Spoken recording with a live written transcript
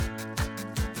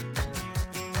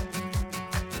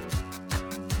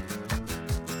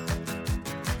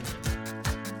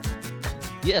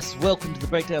Yes, welcome to the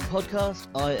Breakdown Podcast.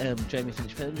 I am Jamie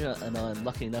Finch-Penninger, and I'm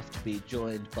lucky enough to be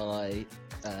joined by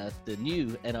the new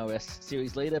NRS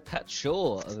series leader, Pat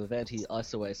Shaw of Avanti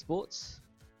Isoway Sports.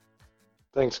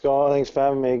 Thanks, Guy. Thanks for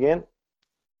having me again.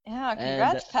 Yeah,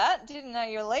 congrats, Pat. Didn't know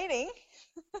you were leading.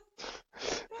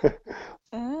 Good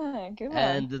one.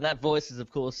 And that voice is, of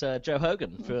course, Joe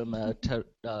Hogan from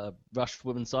Rush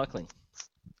Women's Cycling.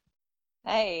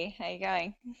 Hey, how you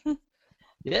going?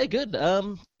 Yeah, good.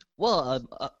 Well,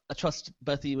 I trust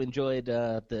both of you enjoyed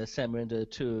the San Miranda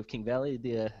Tour of King Valley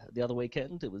the other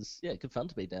weekend. It was good fun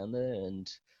to be down there and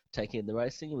taking in the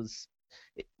racing. It was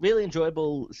a really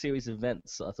enjoyable series of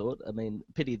events, I thought. I mean,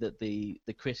 pity that the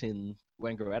crit in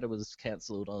Wangaratta was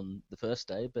cancelled on the first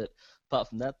day, but apart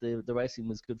from that, the racing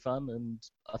was good fun, and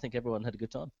I think everyone had a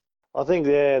good time. I think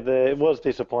it was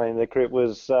disappointing. The crit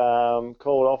was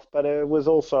called off, but it was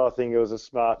also, I think it was a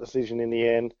smart decision in the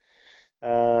end.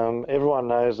 Everyone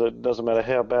knows that it doesn't matter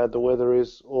how bad the weather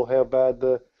is or how bad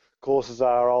the courses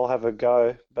are, I'll have a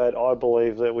go. But I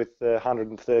believe that with the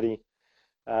 130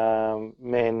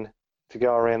 men to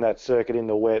go around that circuit in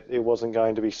the wet, it wasn't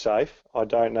going to be safe. I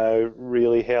don't know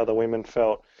really how the women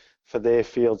felt for their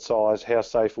field size, how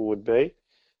safe it would be.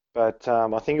 But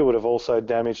I think it would have also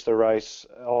damaged the race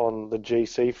on the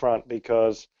GC front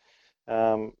because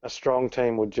a strong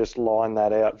team would just line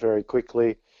that out very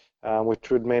quickly. Which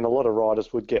would mean a lot of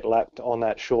riders would get lapped on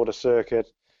that shorter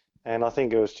circuit. And I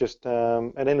think it was just,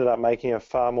 it ended up making a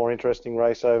far more interesting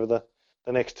race over the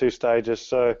next two stages.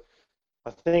 So I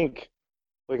think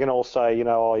we can all say,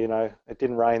 it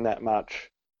didn't rain that much.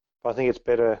 But I think it's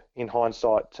better in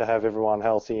hindsight to have everyone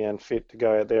healthy and fit to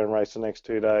go out there and race the next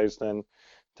 2 days than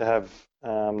to have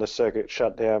the circuit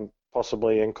shut down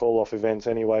possibly and call off events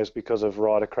anyways because of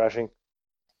rider crashing.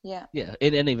 Yeah. Yeah,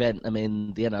 in any event, I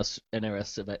mean, the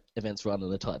NRS events run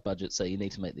on a tight budget, so you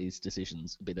need to make these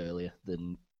decisions a bit earlier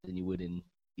than you would in,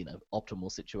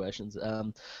 optimal situations.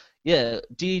 Do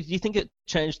you think it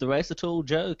changed the race at all,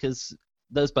 Joe? Because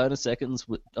those bonus seconds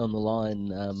on the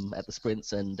line at the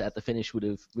sprints and at the finish would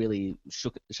have really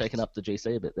shaken up the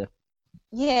GC a bit there.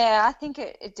 Yeah, I think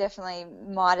it definitely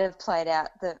might have played out,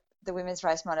 the women's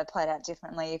race might have played out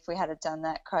differently if we had done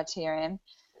that criterion.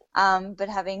 But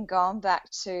having gone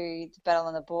back to the Battle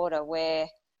on the Border, where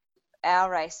our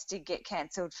race did get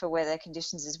cancelled for weather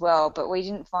conditions as well, but we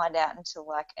didn't find out until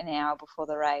like an hour before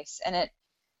the race, and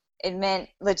it meant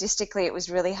logistically it was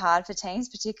really hard for teams,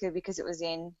 particularly because it was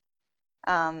in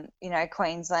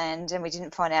Queensland, and we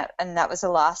didn't find out, and that was the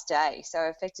last day. So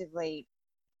effectively,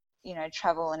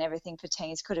 travel and everything for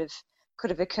teams could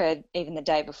have occurred even the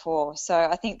day before. So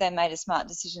I think they made a smart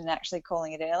decision actually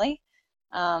calling it early.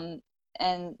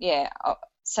 And yeah,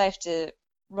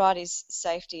 riders'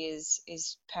 safety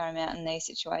is paramount in these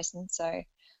situations. So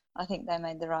I think they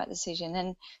made the right decision.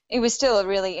 And it was still a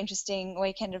really interesting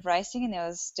weekend of racing, and there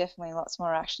was definitely lots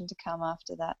more action to come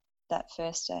after that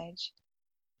first stage.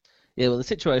 Yeah, well, the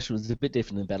situation was a bit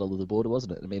different in Battle of the Border,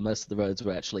 wasn't it? I mean, most of the roads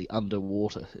were actually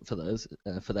underwater for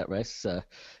that race. So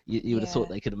you would have thought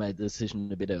they could have made the decision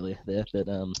a bit earlier there, but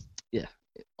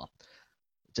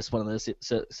just one of those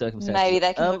circumstances. Maybe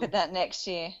they can look at that next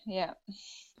year. Yeah.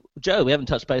 Joe, we haven't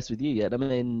touched base with you yet. I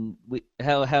mean,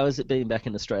 how has it been back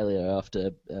in Australia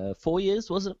after 4 years,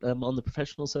 was it, on the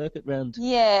professional circuit round?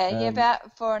 Yeah,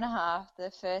 about 4.5. The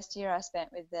first year I spent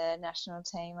with the national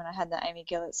team when I had the Amy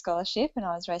Gillett scholarship and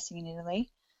I was racing in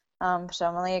Italy.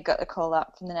 Predominantly I got the call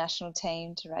up from the national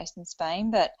team to race in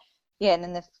Spain. But yeah, and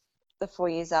then the 4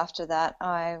 years after that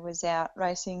I was out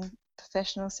racing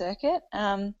professional circuit.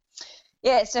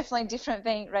 Yeah, it's definitely different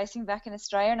racing back in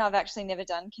Australia, and I've actually never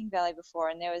done King Valley before,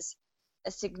 and there was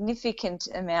a significant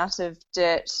amount of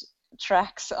dirt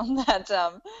tracks on that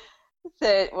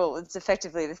it's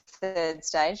effectively the third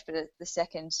stage, but it's the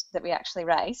second that we actually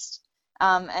raced.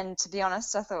 And to be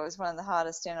honest, I thought it was one of the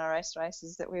hardest NRS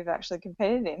races that we've actually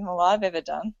competed in, or I've ever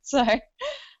done. So,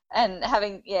 and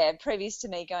previous to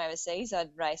me going overseas,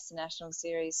 I'd raced the National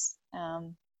Series,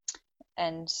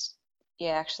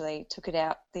 actually took it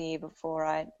out the year before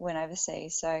I went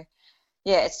overseas. So,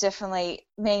 yeah, it's definitely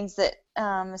means that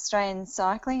Australian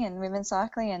cycling and women's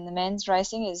cycling and the men's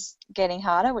racing is getting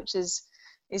harder, which is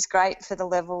great for the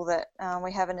level that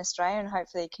we have in Australia, and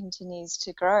hopefully it continues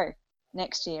to grow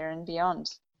next year and beyond.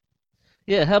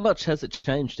 Yeah, how much has it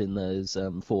changed in those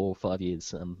 4 or 5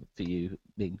 years for you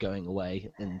being going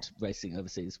away and racing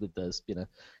overseas with those,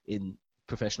 in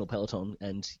professional peloton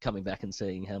and coming back and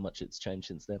seeing how much it's changed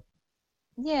since then?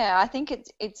 Yeah, I think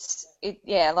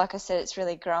like I said, it's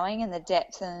really growing and the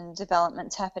depth and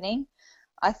development's happening.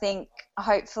 I think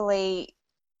hopefully,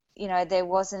 there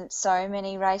wasn't so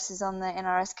many races on the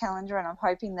NRS calendar, and I'm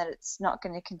hoping that it's not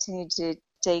going to continue to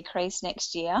decrease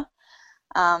next year.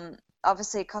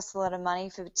 Obviously, it costs a lot of money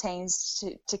for teams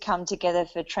to come together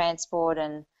for transport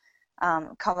and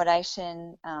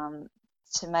accommodation,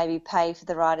 to maybe pay for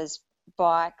the riders'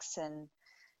 bikes. And,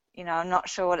 I'm not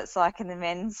sure what it's like in the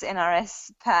men's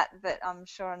NRS, Pat, but I'm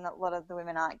sure a lot of the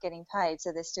women aren't getting paid,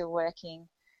 so they're still working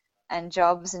and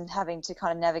jobs and having to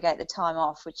kind of navigate the time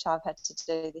off, which I've had to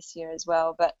do this year as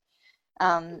well. But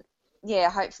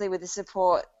hopefully with the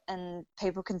support and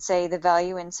people can see the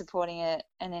value in supporting an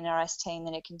NRS team,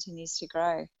 then it continues to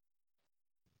grow.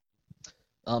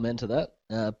 Amen to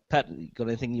that. Pat, you got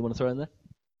anything you want to throw in there?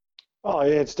 Oh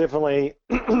yeah, it's definitely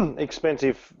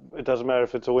expensive. It doesn't matter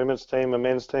if it's a women's team, a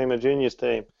men's team, a juniors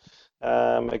team.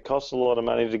 It costs a lot of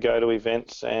money to go to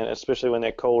events, and especially when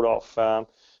they're called off,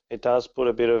 it does put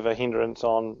a bit of a hindrance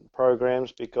on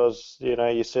programs because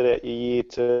you set out your year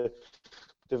to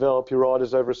develop your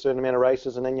riders over a certain amount of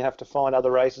races, and then you have to find other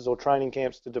races or training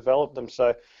camps to develop them.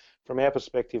 So, from our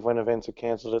perspective, when events are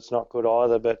cancelled, it's not good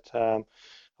either. But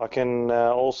I can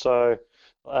also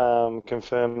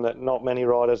confirm that not many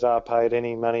riders are paid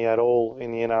any money at all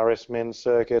in the NRS men's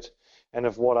circuit, and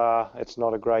if what are, it's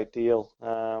not a great deal,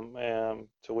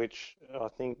 to which I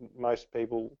think most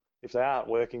people, if they aren't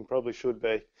working, probably should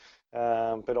be.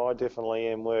 But I definitely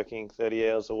am working 30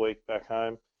 hours a week back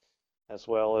home, as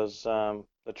well as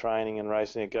the training and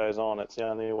racing that goes on. It's the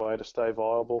only way to stay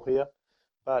viable here.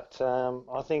 But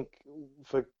I think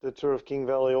for the Tour of King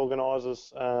Valley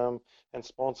organisers and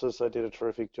sponsors, they did a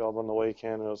terrific job on the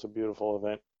weekend. It was a beautiful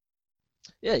event.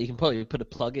 Yeah, you can probably put a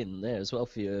plug in there as well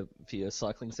for your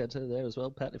cycling centre there as well,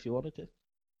 Pat, if you wanted to.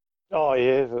 Oh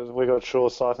yeah, we got Shaw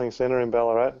Cycling Centre in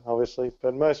Ballarat, obviously,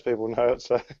 but most people know it,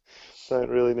 so don't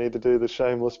really need to do the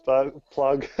shameless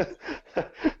plug.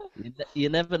 You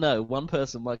never know. One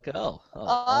person might go,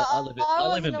 I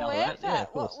live in Ballarat. Yeah,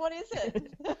 of course. What is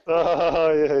it?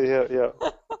 Oh yeah.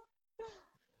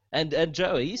 And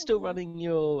Joe, are you still running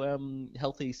your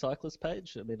Healthy Cyclist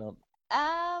page? I mean,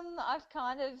 I've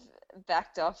kind of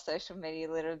backed off social media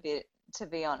a little bit, to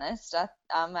be honest.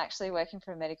 I'm actually working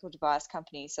for a medical device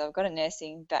company, so I've got a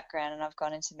nursing background and I've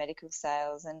gone into medical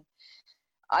sales, and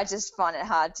I just find it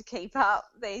hard to keep up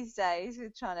these days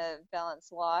with trying to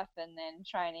balance life and then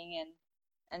training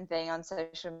and being on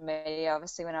social media.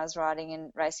 Obviously, when I was riding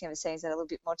and racing overseas, I had a little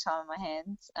bit more time on my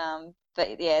hands.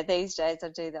 But yeah, these days I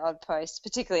do the odd post,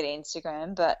 particularly to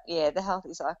Instagram. But yeah, the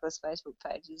Healthy Cyclist Facebook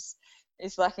page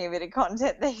is lacking a bit of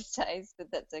content these days, but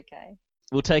that's okay.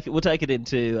 We'll take it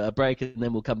into a break, and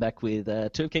then we'll come back with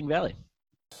Tour of King Valley.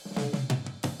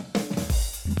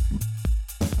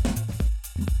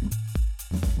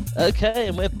 Okay,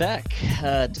 and we're back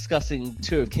discussing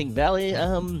Tour of King Valley.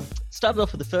 Started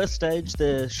off with the first stage,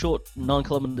 the short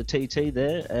 9-kilometre TT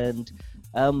there, and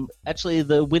actually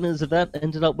the winners of that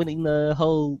ended up winning the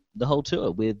whole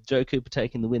tour, with Joe Cooper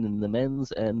taking the win in the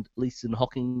men's and Leeson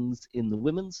Hockings in the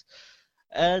women's.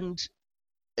 And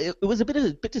it was a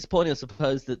bit disappointing, I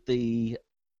suppose, that the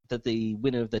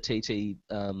winner of the TT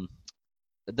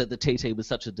that the TT was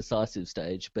such a decisive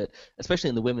stage, but especially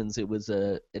in the women's, it was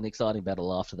an exciting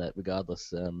battle after that,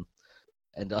 regardless.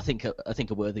 And I think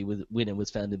a worthy winner was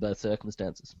found in both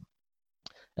circumstances.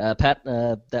 Pat,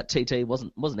 that TT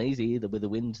wasn't easy either with the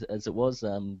wind as it was,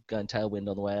 going tailwind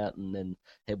on the way out and then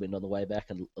headwind on the way back,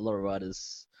 and a lot of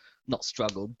riders not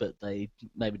struggled, but they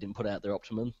maybe didn't put out their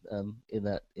optimum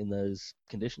in those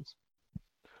conditions.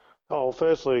 Oh,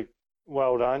 firstly,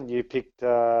 well done. You picked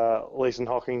Leeson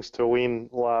Hockings to win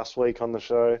last week on the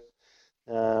show.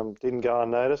 Didn't go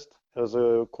unnoticed. It was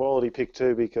a quality pick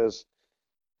too, because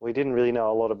we didn't really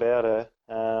know a lot about her.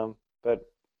 But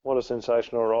what a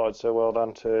sensational ride. So well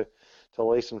done to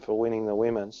Leeson for winning the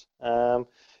women's.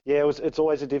 It's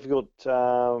always a difficult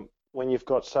when you've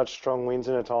got such strong winds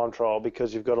in a time trial,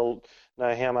 because you've got to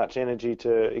know how much energy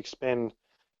to expend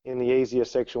in the easier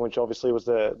section, which obviously was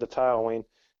the tailwind,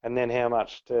 and then how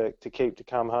much to keep to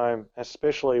come home,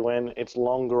 especially when it's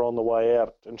longer on the way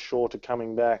out and shorter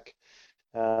coming back.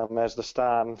 As the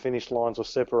start and finish lines were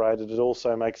separated, it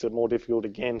also makes it more difficult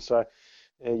again. So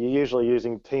you're usually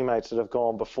using teammates that have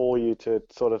gone before you to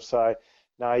sort of say,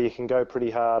 no, you can go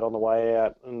pretty hard on the way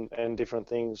out and different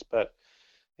things. But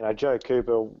Joe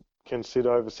Cooper can sit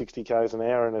over 60 k's an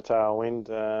hour in a tailwind.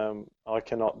 I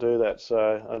cannot do that,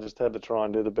 so I just had to try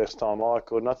and do the best time I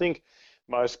could. And I think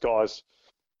most guys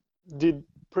did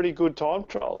pretty good time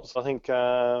trials. I think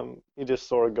you just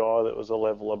saw a guy that was a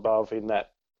level above in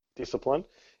that discipline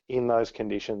in those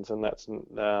conditions, and that's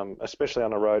especially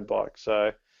on a road bike.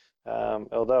 So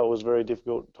although it was a very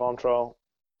difficult time trial,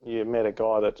 you met a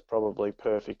guy that's probably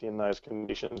perfect in those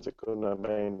conditions. It couldn't have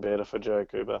been better for Joe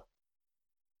Cooper.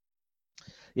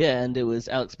 Yeah, and it was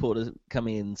Alex Porter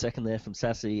coming in second there from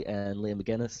Sassy, and Liam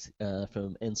McGuinness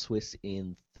from N Swiss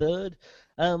in third.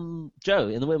 Joe,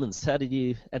 in the women's, how did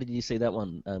you see that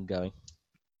one going?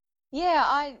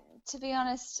 Yeah, to be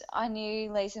honest, I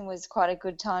knew Leeson was quite a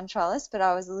good time trialist, but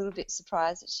I was a little bit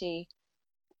surprised that she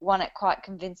won it quite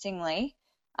convincingly.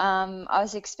 I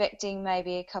was expecting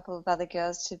maybe a couple of other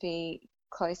girls to be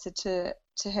closer to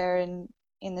her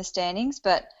in the standings,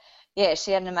 but yeah,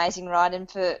 she had an amazing ride, and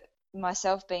for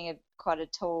myself being quite a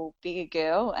tall, bigger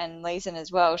girl, and Leeson as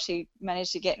well, she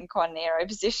managed to get in quite an aero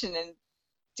position and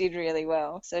did really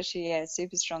well. So she had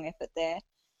super strong effort there.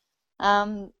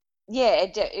 Um, yeah,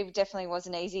 it definitely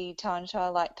wasn't easy time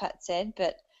trial, like Pat said,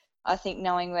 but I think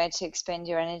knowing where to expend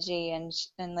your energy,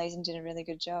 and Leeson did a really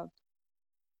good job.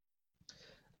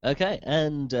 Okay,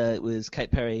 and it was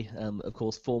Kate Perry, of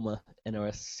course, former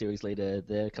NRS series leader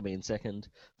there, coming in second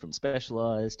from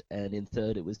Specialized, and in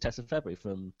third it was Tessa Fabry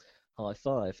from High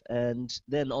Five. And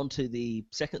then on to the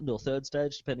second or third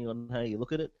stage, depending on how you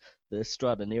look at it, the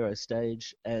Strada Nero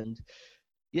stage. And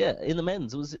yeah, in the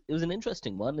men's, it was an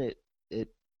interesting one. It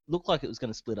looked like it was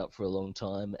going to split up for a long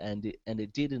time, and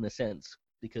it did in a sense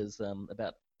because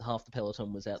about half the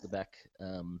peloton was out the back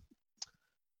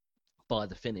by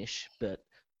the finish, but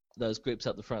those groups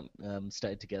up the front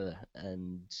stayed together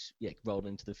and yeah, rolled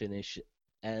into the finish.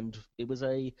 And it was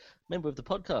a member of the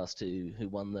podcast who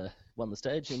won the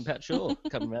stage, in Pat Shaw,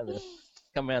 coming around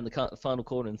the final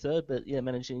corner in third, but yeah,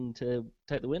 managing to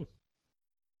take the win.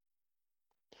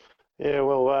 Yeah,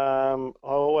 well, I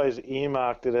always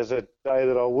earmarked it as a day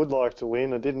that I would like to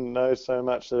win. I didn't know so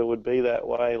much that it would be that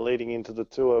way leading into the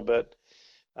tour, but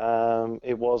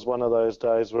it was one of those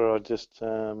days where I just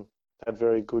had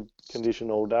very good condition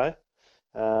all day.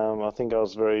 I think I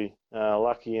was very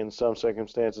lucky in some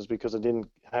circumstances because I didn't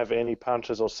have any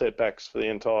punches or setbacks for the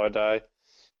entire day.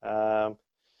 Um,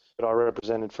 but I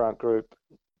represented front group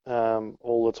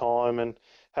all the time and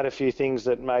had a few things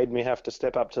that made me have to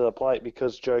step up to the plate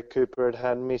because Joe Cooper had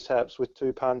had mishaps with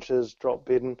two punches, drop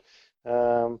bidden.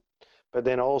 Um, but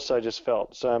then also just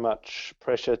felt so much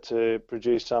pressure to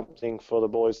produce something for the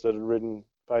boys that had ridden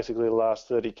basically the last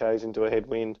 30 Ks into a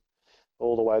headwind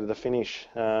all the way to the finish.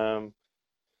 But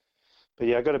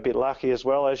yeah, I got a bit lucky as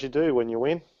well, as you do when you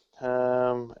win.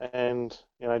 And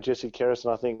Jesse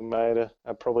Kerrison, I think, made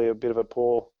probably a bit of a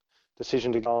poor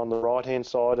decision to go on the right-hand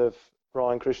side of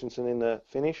Ryan Christensen in the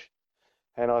finish.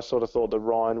 And I sort of thought that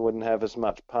Ryan wouldn't have as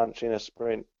much punch in a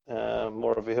sprint,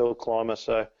 more of a hill climber,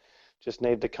 so just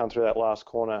needed to come through that last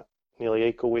corner nearly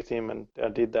equal with him, and I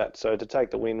did that. So to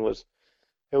take the win was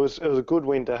a good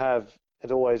win to have.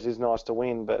 It always is nice to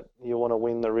win, but you want to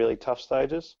win the really tough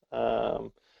stages.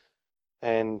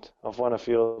 And I've won a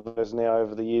few of those now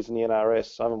over the years in the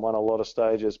NRS. I haven't won a lot of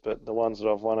stages, but the ones that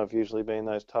I've won have usually been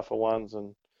those tougher ones.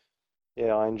 And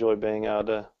yeah, I enjoy being able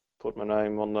to put my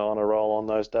name on the honour roll on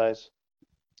those days.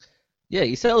 Yeah,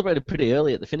 you celebrated pretty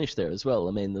early at the finish there as well.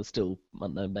 I mean, there's still, I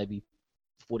don't know, maybe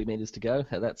 40 metres to go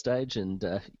at that stage, and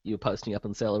you were posting up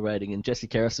and celebrating, and Jesse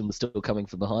Kerrison was still coming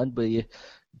from behind. Did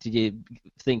you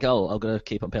think, oh, I've got to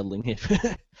keep on pedaling here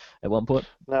at one point?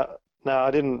 No, no,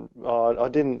 I didn't. I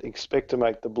didn't expect to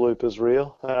make the bloopers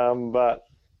real, but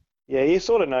yeah, you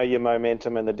sort of know your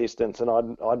momentum and the distance, and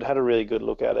I'd had a really good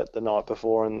look at it the night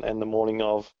before and the morning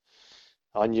of.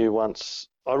 I knew once.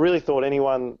 I really thought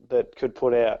anyone that could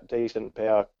put out decent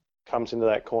power comes into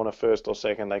that corner first or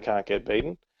second, they can't get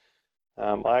beaten.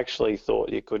 I actually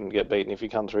thought you couldn't get beaten if you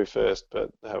come through first,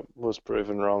 but that was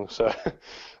proven wrong. So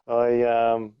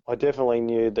I definitely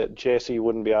knew that Jesse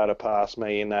wouldn't be able to pass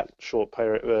me in that short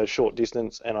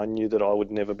distance, and I knew that I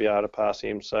would never be able to pass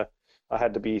him. So I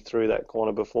had to be through that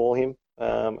corner before him.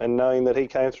 And knowing that he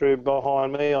came through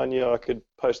behind me, I knew I could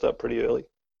post up pretty early.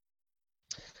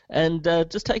 And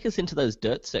just take us into those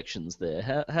dirt sections there.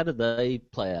 How did they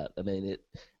play out? I mean,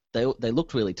 they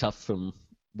looked really tough from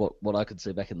what I could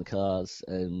see back in the cars,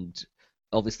 and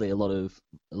obviously a lot of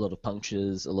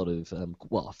punctures, a lot of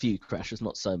a few crashes,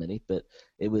 not so many, but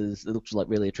it looked like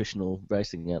really attritional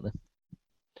racing out there.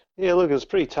 Yeah, look, it was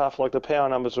pretty tough. Like the power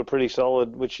numbers were pretty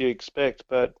solid, which you expect.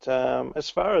 But as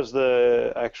far as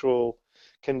the actual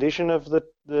condition of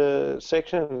the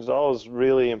sections, I was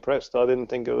really impressed. I didn't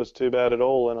think it was too bad at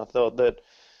all, and I thought that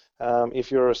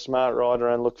if you're a smart rider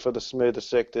and look for the smoother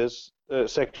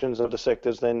sections of the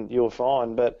sectors, then you're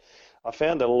fine. But I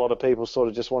found that a lot of people sort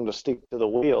of just wanted to stick to the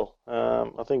wheel.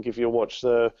 I think if you watch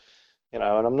and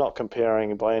I'm not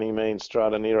comparing by any means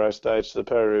Strada Nero stage to the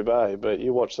Paris-Roubaix, but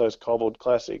you watch those cobbled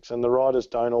classics, and the riders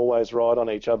don't always ride on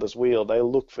each other's wheel. They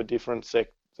look for different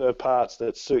parts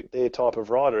that suit their type of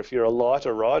rider. If you're a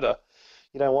lighter rider,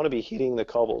 you don't want to be hitting the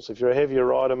cobbles. If you're a heavier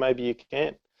rider, maybe you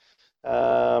can.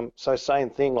 So same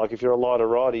thing, like if you're a lighter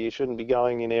rider, you shouldn't be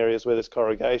going in areas where there's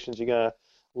corrugations. You're going to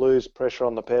lose pressure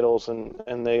on the pedals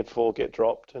and therefore get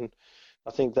dropped. And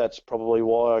I think that's probably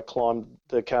why I climbed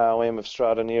the KOM of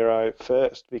Strada Nero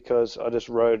first, because I just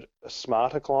rode a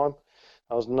smarter climb.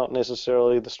 I was not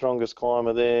necessarily the strongest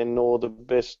climber there, nor the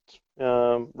best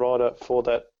rider for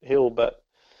that hill, but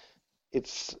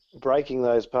it's breaking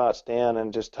those parts down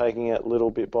and just taking it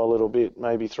little bit by little bit,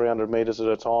 maybe 300 meters at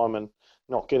a time, and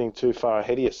not getting too far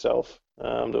ahead of yourself.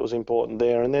 That was important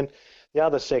there. And then the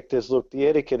other sectors, look, the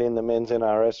etiquette in the men's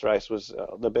NRS race was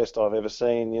the best I've ever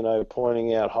seen. You know,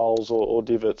 pointing out holes or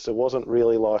divots. It wasn't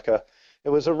really like it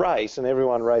was a race, and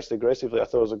everyone raced aggressively. I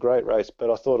thought it was a great race,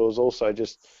 but I thought it was also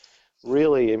just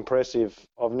really impressive.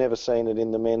 I've never seen it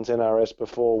in the men's NRS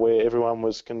before, where everyone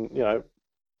was, in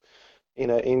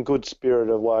good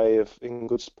spirited way in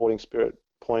good sporting spirit,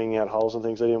 pointing out holes and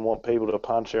things. They didn't want people to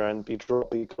punch her and be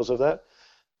dropped because of that.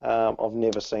 I've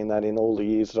never seen that in all the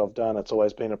years that I've done. It's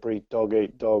always been a pretty dog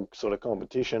eat dog sort of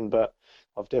competition, but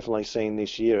I've definitely seen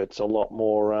this year it's a lot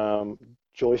more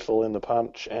joyful in the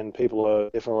punch, and people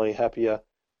are definitely happier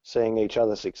seeing each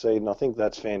other succeed. And I think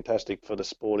that's fantastic for the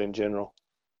sport in general.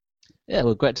 Yeah,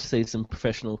 well, great to see some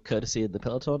professional courtesy in the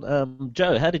peloton.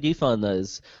 Joe, how did you find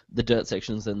the dirt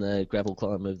sections and the gravel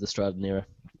climb of the Strada Nera?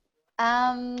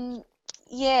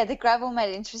 Yeah, the gravel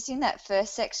made it interesting. That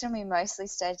first section, we mostly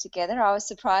stayed together. I was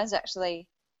surprised actually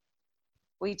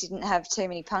we didn't have too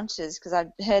many punches, because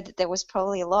I'd heard that there was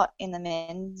probably a lot in the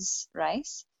men's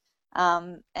race.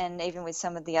 And even with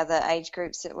some of the other age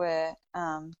groups that were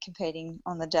competing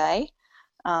on the day.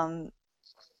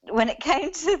 When it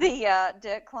came to the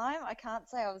dirt climb, I can't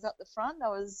say I was at the front. I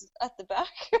was at the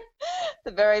back, the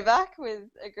very back, with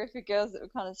a group of girls that were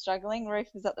kind of struggling.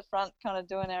 Ruth was at the front kind of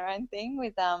doing her own thing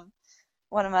with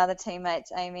one of my other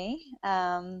teammates, Amy.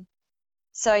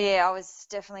 So yeah, I was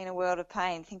definitely in a world of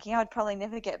pain, thinking I'd probably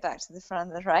never get back to the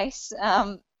front of the race.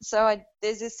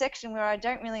 There's a section where I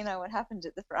don't really know what happened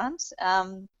at the front,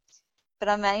 but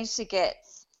I managed to get,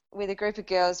 with a group of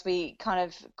girls, we kind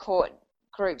of caught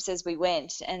groups as we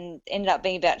went, and ended up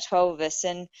being about 12 of us.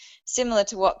 And similar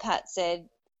to what Pat said,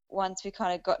 once we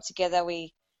kind of got together,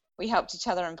 we helped each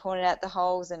other and pointed out the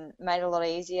holes and made it a lot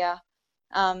easier.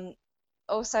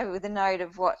 Also, with the note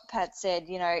of what Pat said,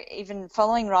 even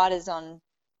following riders on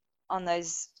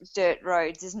those dirt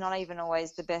roads is not even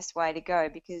always the best way to go,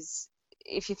 because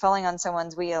if you're following on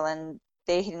someone's wheel and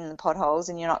they're hitting the potholes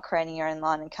and you're not creating your own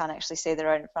line and can't actually see the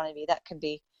road in front of you, that can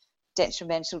be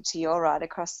detrimental to your ride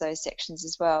across those sections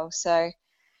as well. So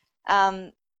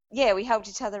yeah, we helped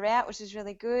each other out, which was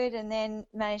really good, and then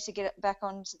managed to get back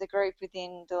onto the group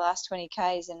within the last 20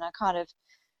 Ks, and I kind of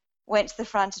went to the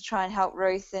front to try and help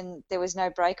Ruth, and there was no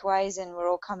breakaways, and we're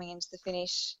all coming into the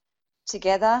finish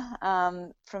together.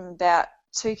 From about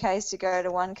 2 Ks to go to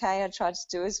 1K, I tried to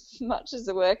do as much as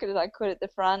the work as I could at the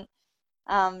front,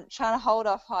 trying to hold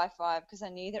off High Five, because I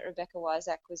knew that Rebecca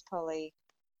Wysack was probably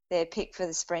their pick for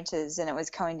the sprinters, and it was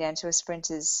coming down to a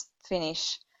sprinters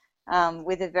finish,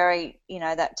 with a very,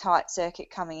 that tight circuit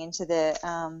coming into the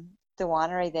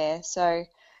winery there. So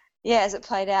yeah, as it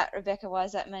played out, Rebecca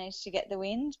Wysack managed to get the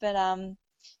wind, but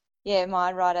yeah,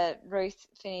 my rider Ruth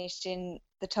finished in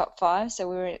the top 5, so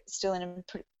we were still in a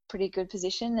pretty good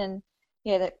position, and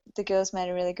yeah, the girls made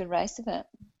a really good race of it.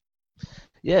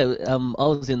 Yeah, I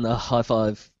was in the High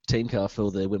Five team car for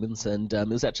the women's, and it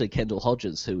was actually Kendall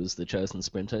Hodges who was the chosen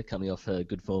sprinter, coming off her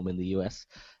good form in the US.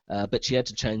 But she had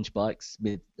to change bikes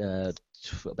mid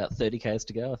about 30 Ks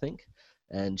to go, I think,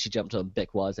 and she jumped on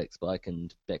Beck Wysack's bike,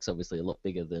 and Beck's obviously a lot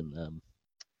bigger than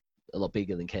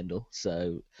Kendall.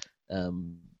 So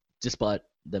despite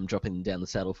them dropping down the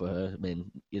saddle for her, I mean,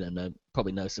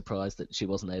 probably no surprise that she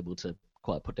wasn't able to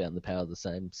quite put down the power the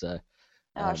same. So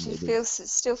she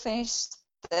still finished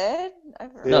third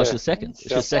overall. No, she was second.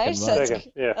 She was second, right?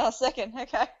 Second, yeah. Oh, second,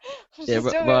 okay. She's Yeah,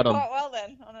 doing right on. quite well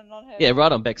then on a non-hurdle. Yeah,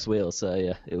 right on Beck's wheel. So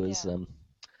yeah, it was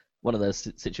one of those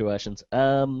situations.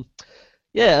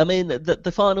 Yeah, I mean,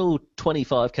 the final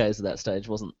 25 Ks of that stage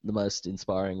wasn't the most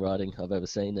inspiring riding I've ever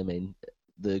seen. I mean,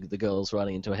 the girls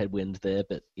riding into a headwind there,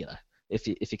 but if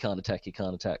you can't attack, you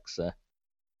can't attack. So.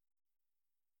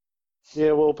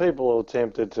 Yeah, well, people are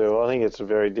tempted to. I think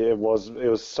it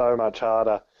was so much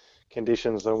harder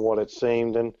conditions than what it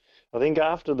seemed, and I think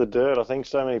after the dirt, I think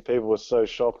so many people were so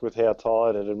shocked with how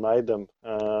tired it had made them.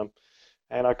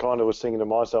 And I kind of was thinking to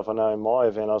myself, I know in my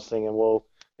event, I was thinking, well,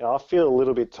 I feel a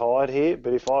little bit tired here,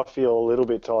 but if I feel a little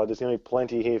bit tired, there's going to be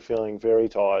plenty here feeling very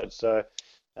tired. So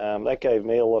that gave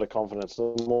me a lot of confidence.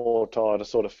 The more tired I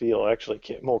sort of feel, I actually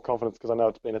get more confidence, because I know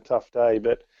it's been a tough day.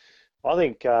 But I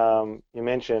think you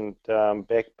mentioned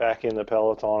Beck back in the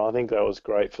peloton. I think that was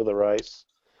great for the race.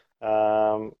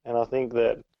 And I think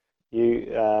that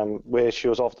where she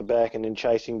was off the back and then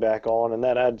chasing back on, and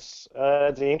that adds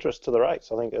the interest to the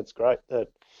race. I think it's great that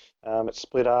it's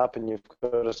split up, and you've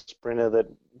got a sprinter that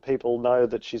people know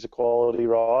that she's a quality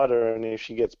rider, and if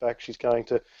she gets back, she's going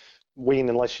to win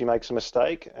unless she makes a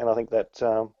mistake. And I think that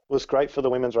was great for the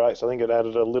women's race. I think it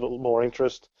added a little more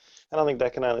interest, and I think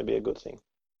that can only be a good thing.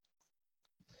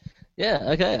 Yeah,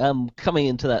 okay. Coming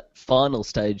into that final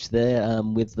stage there,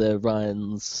 with the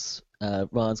Ryan's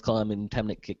climb in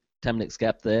Tamnik's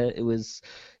Gap there, it was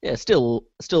still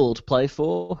to play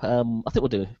for. I think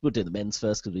we'll do the men's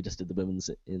first because we just did the women's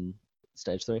in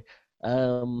stage 3.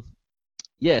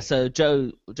 So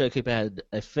Joe Cooper had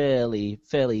a fairly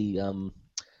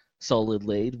solid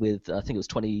lead with, I think it was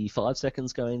 25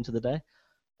 seconds going into the day,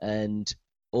 and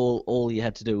all you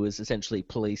had to do was essentially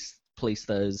police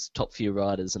those top few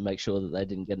riders and make sure that they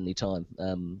didn't get any time.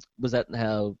 Was that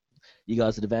how you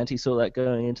guys at Avanti saw that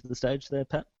going into the stage there,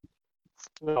 Pat?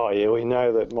 Oh yeah, we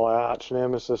know that my arch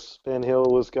nemesis Ben Hill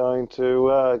was going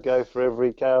to go for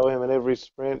every KOM and every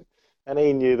sprint, and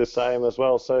he knew the same as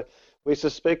well. So we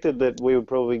suspected that we would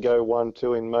probably go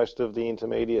 1-2 in most of the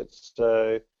intermediates.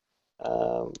 So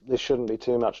there shouldn't be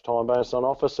too much time bonus on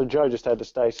offer. So Joe just had to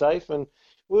stay safe, and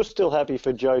we were still happy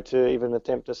for Joe to even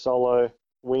attempt a solo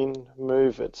win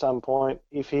move at some point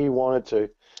if he wanted to.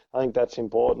 I think that's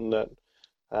important that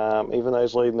even though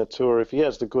he's leading the tour, if he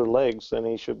has the good legs, then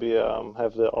he should be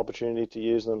have the opportunity to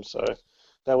use them. So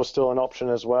that was still an option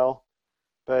as well.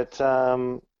 But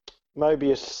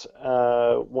Mobius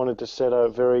wanted to set a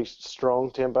very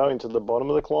strong tempo into the bottom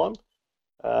of the climb.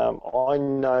 I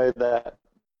know that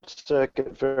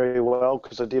circuit very well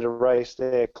because I did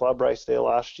a club race there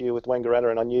last year with Wangaratta,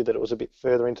 and I knew that it was a bit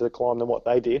further into the climb than what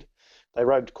they did. They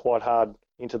rode quite hard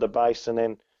into the base, and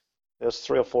then there was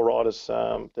 3 or 4 riders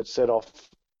that set off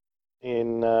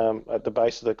in at the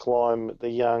base of the climb. The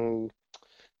young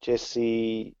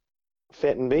Jesse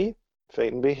Fettenby,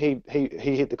 he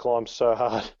hit the climb so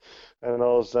hard, and I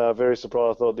was very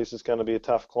surprised. I thought this is going to be a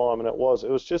tough climb, and it was. It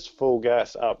was just full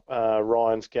gas up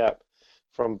Ryan's Gap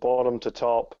from bottom to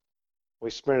top. We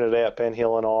sprinted out, Ben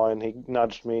Hill and I, and he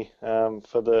nudged me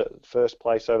for the first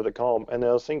place over the column. And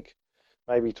I think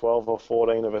maybe 12 or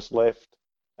 14 of us left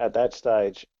at that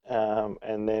stage.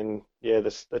 And then,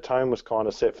 the tone was kind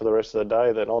of set for the rest of the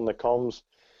day that on the comms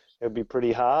it would be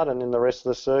pretty hard, and in the rest of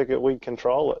the circuit we'd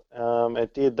control it.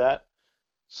 It did that.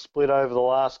 Split over the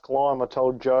last climb. I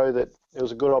told Joe that it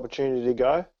was a good opportunity to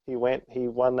go. He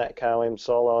won that KOM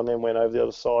solo, and then went over the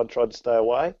other side, tried to stay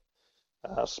away.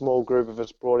 A small group of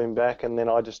us brought him back, and then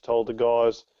I just told the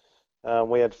guys,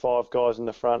 we had 5 guys in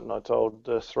the front, and I told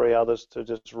the 3 others to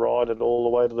just ride it all the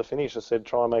way to the finish. I said,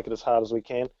 try and make it as hard as we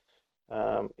can.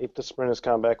 If the sprinters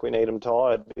come back, we need them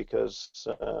tired because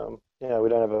we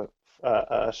don't have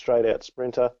a straight out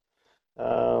sprinter.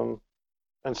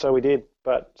 And so we did,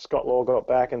 but Scott Law got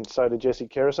back, and so did Jesse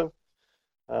Kerrison.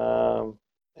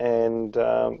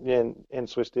 And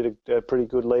Swiss did a pretty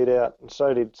good lead out, and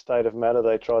so did State of Matter.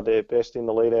 They tried their best in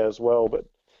the lead out as well, but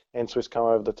Swiss come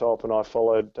over the top, and I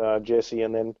followed Jesse,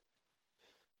 and then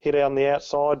hit out on the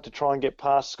outside to try and get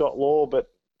past Scott Law, but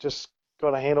just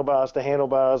got a handlebars to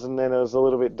handlebars, and then it was a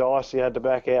little bit dicey. Had to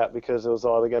back out because it was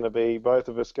either going to be both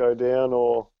of us go down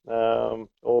or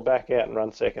back out and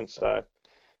run second. So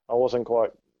I wasn't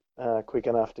quite quick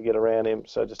enough to get around him,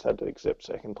 so just had to accept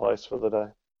second place for the day.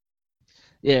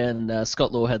 Yeah, and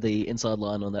Scott Law had the inside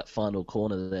line on that final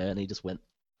corner there, and he just went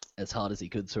as hard as he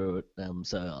could through it.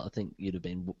 So I think you'd have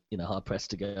been, hard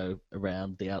pressed to go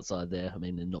around the outside there. I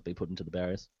mean, and not be put into the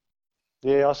barriers.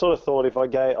 Yeah, I sort of thought if I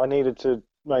needed to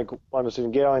make one decision,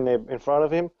 get in there in front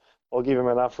of him, I'll give him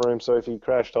enough room so if he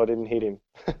crashed, I didn't hit him.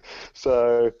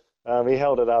 So he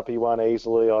held it up. He won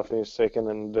easily. I finished second,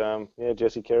 and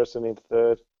Jesse Kerrison in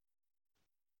third.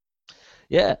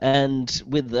 Yeah, and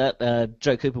with that,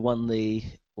 Joe Cooper won the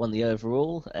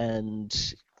overall, and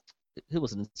who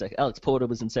was in second? Alex Porter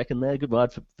was in second there. Good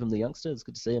ride from the youngster. It's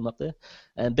good to see him up there.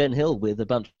 And Ben Hill with a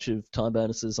bunch of time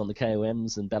bonuses on the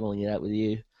KOMs and battling it out with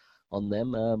you on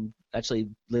them. Actually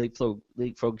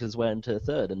leapfrogged his way into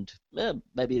third, and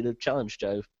maybe it'd have challenged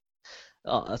Joe.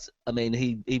 I mean,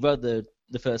 he rode the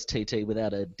first TT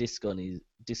without a disc on his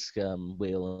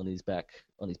wheel on his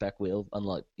back wheel,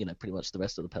 unlike pretty much the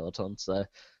rest of the peloton. So I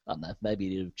don't know, maybe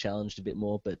it'd have challenged a bit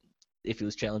more, but if it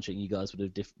was challenging, you guys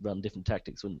would have run different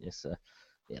tactics, wouldn't you? So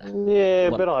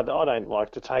but I don't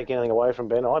like to take anything away from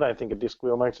Ben. I don't think a disc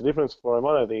wheel makes a difference for him.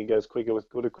 I don't think he goes quicker with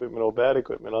good equipment or bad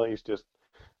equipment. I think he's just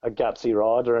a gutsy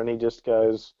rider, and he just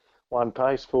goes one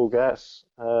pace, full gas.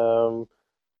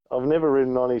 I've never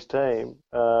ridden on his team,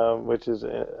 which is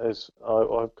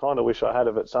I kind of wish I had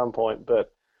of at some point.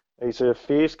 But he's a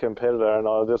fierce competitor, and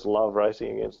I just love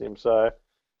racing against him. So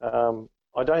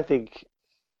I don't think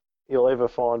you'll ever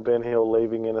find Ben Hill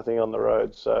leaving anything on the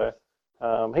road. So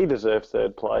he deserved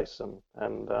third place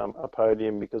and a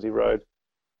podium because he rode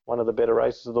one of the better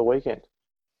races of the weekend.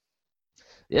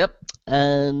 Yep,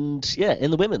 and yeah,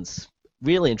 in the women's,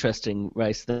 really interesting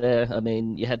race there. I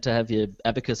mean, you had to have your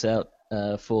abacus out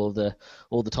for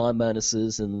all the time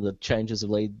bonuses and the changes of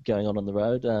lead going on the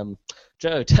road.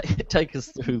 Joe, take us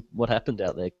through what happened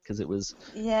out there because it was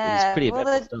Yeah, pretty well,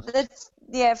 eventful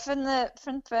stuff.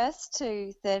 from first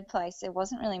to third place, there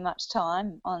wasn't really much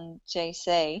time on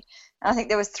GC. I think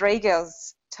there was three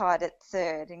girls tied at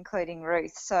third, including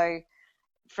Ruth. So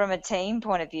from a team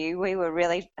point of view, we were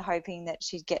really hoping that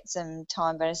she'd get some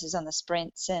time bonuses on the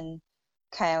sprints and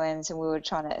KOMs, and we were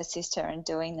trying to assist her in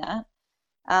doing that.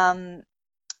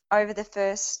 Over the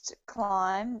first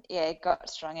climb, yeah, it got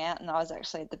strung out, and I was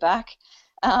actually at the back.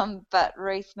 But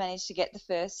Ruth managed to get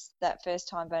that first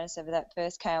time bonus over that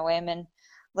first KOM, and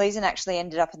Leeson actually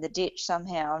ended up in the ditch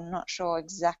somehow. I'm not sure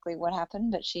exactly what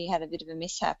happened, but she had a bit of a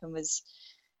mishap and was,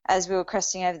 as we were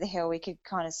cresting over the hill, we could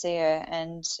kind of see her,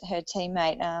 and her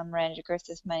teammate Miranda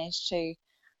Griffith managed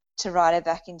to ride her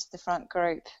back into the front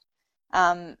group.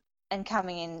 And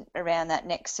coming in around that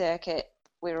next circuit,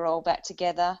 we were all back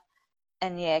together.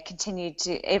 And yeah, continued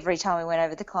to, every time we went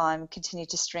over the climb, continued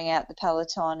to string out the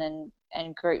peloton,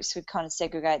 and groups would kind of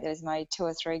segregate. There was maybe 2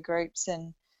 or 3 groups,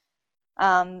 and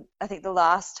I think the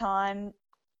last time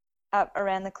up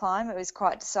around the climb, it was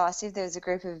quite decisive. There was a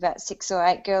group of about 6 or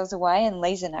 8 girls away, and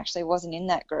Leeson actually wasn't in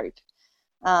that group.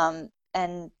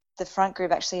 And the front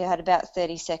group actually had about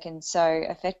 30 seconds, so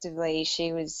effectively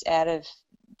she was out of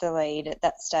the lead at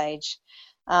that stage.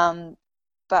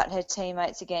 But her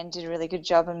teammates again did a really good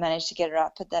job and managed to get her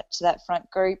up to that front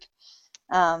group.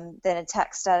 Then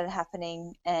attacks started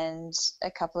happening, and a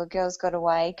couple of girls got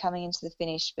away coming into the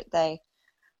finish, but they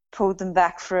pulled them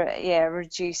back for a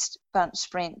reduced bunch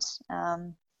sprint,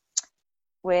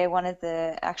 where one of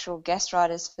the actual guest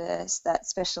riders for that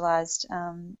specialised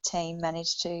team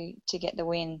managed to get the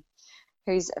win,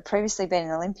 who's previously been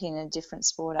an Olympian in a different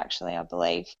sport, actually, I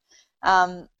believe.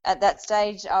 At that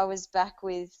stage, I was back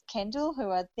with Kendall, who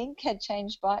I think had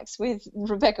changed bikes with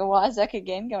Rebecca Wysack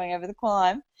again, going over the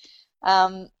climb.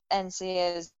 And so,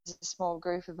 yeah, there's a small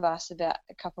group of us about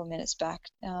a couple of minutes back,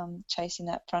 chasing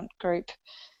that front group.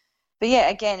 But yeah,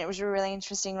 again, it was a really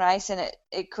interesting race, and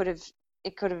it could have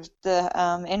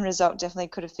the end result definitely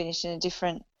could have finished in a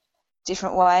different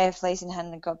way if Leeson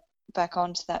hadn't got back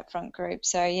onto that front group.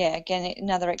 So yeah, again,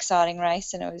 another exciting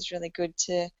race, and it was really good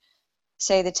to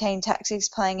see the team tactics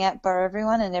playing out by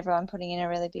everyone and everyone putting in a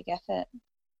really big effort.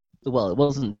 Well, it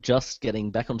wasn't just getting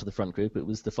back onto the front group, it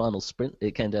was the final sprint.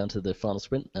 It came down to the final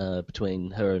sprint between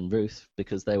her and Ruth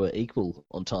because they were equal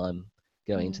on time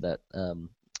going into that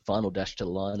final dash to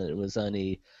the line, and it was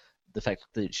only the fact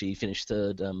that she finished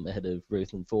third ahead of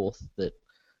Ruth in fourth that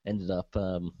ended up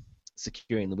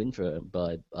securing the win for her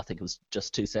by, I think it was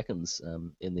just 2 seconds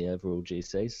in the overall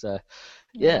GC. So,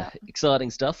 yeah,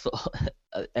 exciting stuff.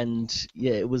 And,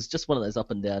 yeah, it was just one of those up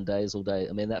and down days all day.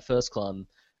 I mean, that first climb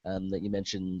that you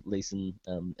mentioned, Leeson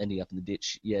ending up in the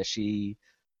ditch, yeah, she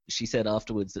said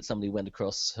afterwards that somebody went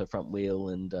across her front wheel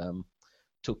and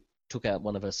took out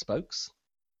one of her spokes,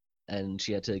 and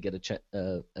she had to get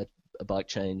a bike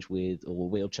change or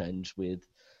wheel change with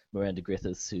Miranda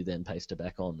Griffiths, who then paced her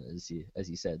back on, as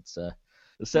you said. So it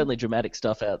was certainly dramatic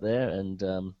stuff out there, and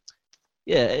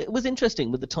yeah, it was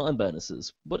interesting with the time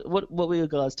bonuses. What were your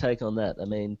guys' take on that? I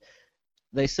mean,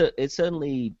 it's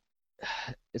certainly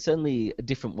a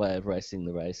different way of racing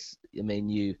the race. I mean,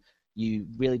 you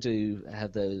really do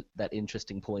have that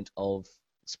interesting point of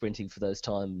sprinting for those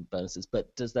time bonuses,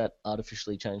 but does that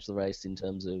artificially change the race in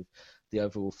terms of the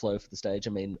overall flow for the stage?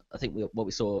 I mean, I think what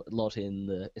we saw a lot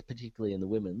particularly in the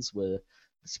women's, were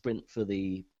the sprint for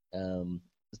the KOM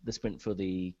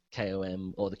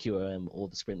or the QOM or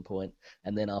the sprint point,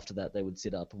 and then after that they would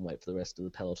sit up and wait for the rest of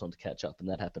the peloton to catch up, and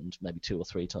that happened maybe 2 or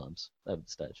 3 times over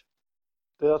the stage.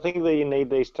 I think that you need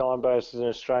these time bonuses in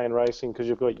Australian racing because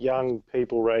you've got young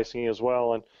people racing as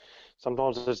well, and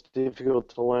sometimes it's difficult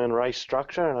to learn race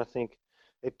structure, and I think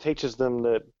it teaches them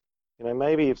that,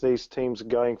 maybe if these teams are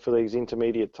going for these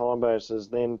intermediate time bonuses,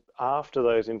 then after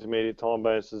those intermediate time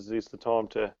bonuses is the time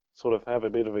to sort of have a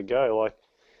bit of a go. Like,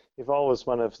 if I was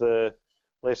one of the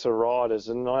lesser riders,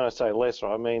 and when I say lesser,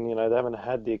 I mean, they haven't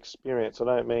had the experience. I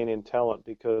don't mean in talent,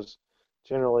 because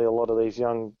generally a lot of these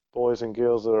young boys and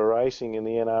girls that are racing in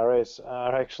the NRS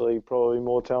are actually probably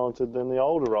more talented than the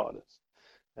older riders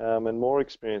and more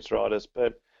experienced riders.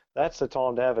 But that's the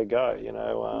time to have a go.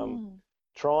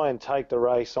 Try and take the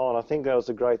race on. I think that was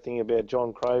the great thing about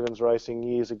John Craven's racing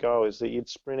years ago, is that you'd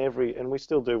sprint and we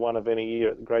still do one event a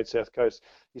year at the Great South Coast.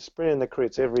 You sprint in the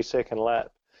crits every second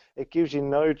lap. It gives you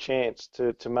no chance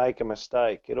to make a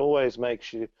mistake. It always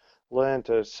makes you learn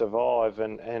to survive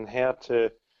and how to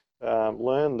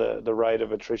learn the rate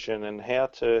of attrition, and how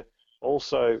to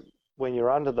also, when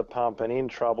you're under the pump and in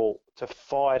trouble, to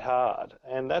fight hard.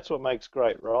 And that's what makes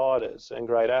great riders and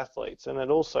great athletes. And it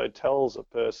also tells a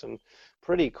person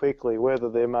pretty quickly whether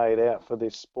they're made out for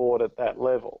this sport at that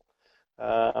level.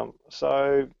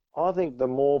 So I think the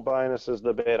more bonuses,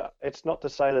 the better. It's not to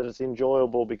say that it's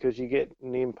enjoyable, because you get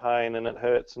in pain and it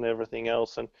hurts and everything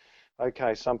else. And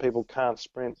okay, some people can't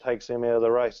sprint, takes them out of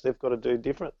the race. They've got to do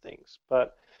different things.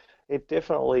 But it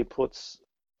definitely puts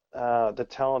the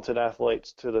talented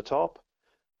athletes to the top.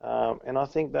 And I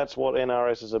think that's what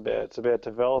NRS is about. It's about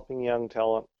developing young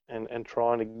talent and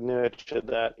trying to nurture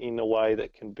that in a way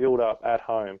that can build up at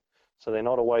home, so they're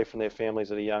not away from their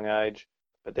families at a young age,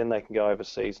 but then they can go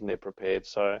overseas and they're prepared.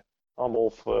 So I'm all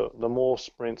for the more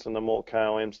sprints and the more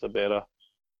KOMs, the better.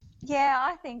 Yeah,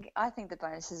 I think the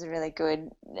bonuses are really good.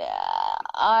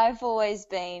 I've always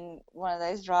been one of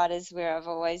those riders where I've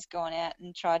always gone out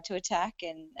and tried to attack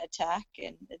and attack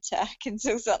and attack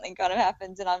until something kind of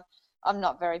happens, and I'm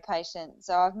not very patient.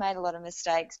 So I've made a lot of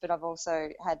mistakes, but I've also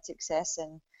had success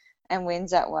and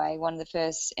wins that way. One of the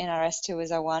first NRS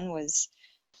tours I won was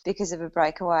because of a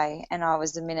breakaway, and I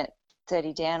was a minute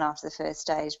 30 down after the first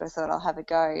stage, but I thought I'll have a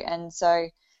go. And so,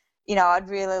 I'd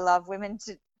really love women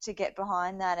to get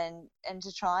behind that and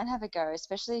to try and have a go,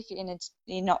 especially if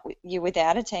you're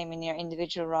without a team and you're an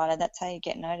individual rider. That's how you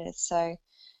get noticed. So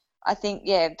I think,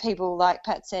 people like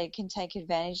Pat said can take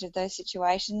advantage of those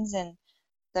situations and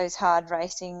those hard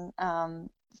racing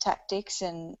tactics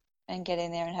and get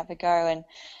in there and have a go. And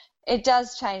it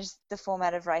does change the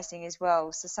format of racing as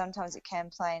well. So sometimes it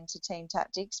can play into team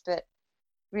tactics, but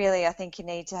really I think you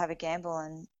need to have a gamble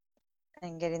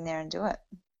and get in there and do it.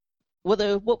 What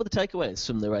were the takeaways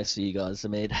from the race for you guys? I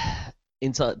mean,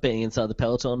 being inside the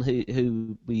peloton,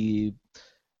 who were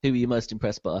you most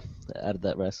impressed by out of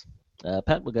that race?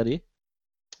 Pat, we'll go to you.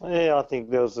 Yeah, I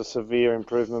think there was a severe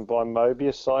improvement by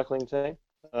Mobius cycling team.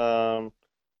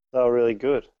 They were really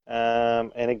good.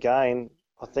 And again,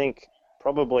 I think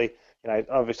probably,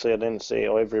 obviously I didn't see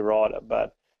every rider,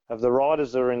 but of the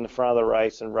riders that are in the front of the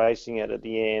race and racing it at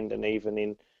the end, and even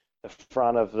in the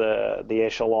front of the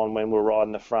echelon when we're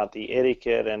riding the front, the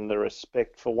etiquette and the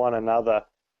respect for one another,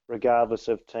 regardless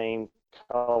of team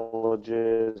colour,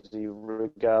 jersey,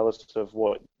 regardless of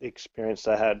what experience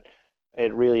they had,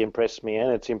 it really impressed me,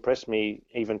 and it's impressed me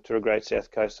even through a Great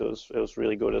South Coast. It was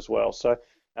really good as well. So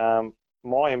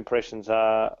my impressions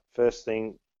are, first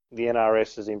thing, the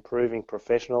NRS is improving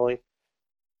professionally,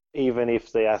 even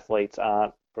if the athletes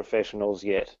aren't professionals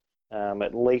yet.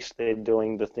 At least they're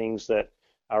doing the things that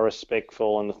are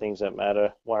respectful and the things that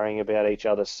matter, worrying about each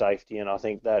other's safety. And I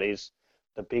think that is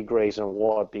the big reason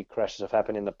why big crashes have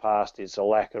happened in the past, is a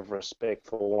lack of respect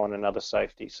for one another's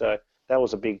safety. So that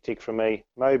was a big tick for me.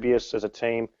 Mobius as a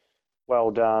team, well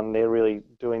done. They're really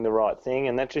doing the right thing,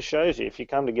 and that just shows you if you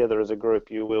come together as a group,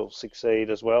 you will succeed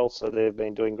as well. So they've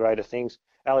been doing greater things.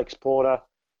 Alex Porter,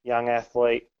 young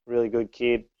athlete, really good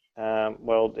kid.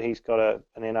 He's got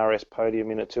an NRS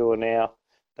podium in a tour now.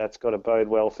 That's got to bode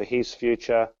well for his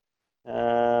future.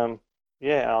 I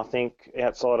think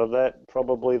outside of that,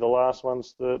 probably the last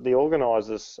one's the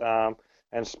organisers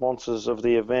and sponsors of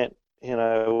the event.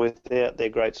 Without their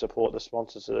great support, the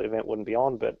sponsors of the event wouldn't be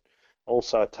on. But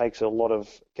also, it takes a lot of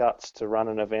guts to run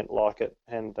an event like it,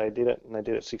 and they did it, and they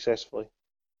did it successfully.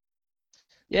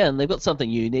 Yeah, and they've got something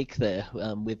unique there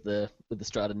with the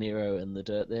Strada Nero and the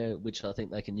dirt there, which I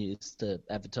think they can use to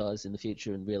advertise in the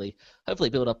future and really, hopefully,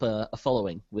 build up a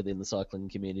following within the cycling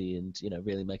community and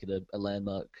really make it a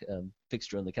landmark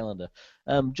fixture on the calendar.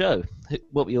 Joe,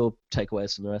 what were your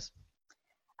takeaways from the race?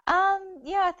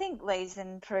 I think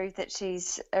Leeson proved that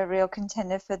she's a real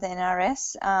contender for the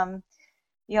NRS. I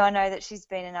know that she's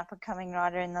been an up-and-coming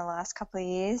rider in the last couple of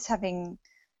years, having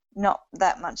not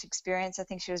that much experience. I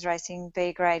think she was racing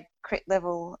B grade crit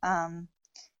level,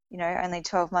 only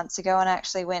 12 months ago, and I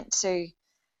actually went to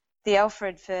the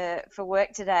Alfred for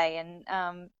work today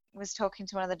and was talking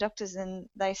to one of the doctors, and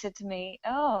they said to me,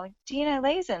 "Oh, do you know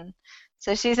Leeson?"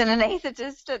 So she's an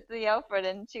anaesthetist at the Alfred,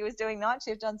 and she was doing night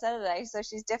shift on Saturday, so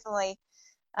she's definitely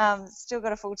still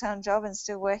got a full-time job and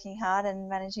still working hard and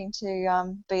managing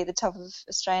to be at the top of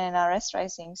Australian NRS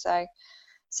racing.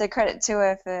 So credit to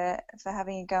her for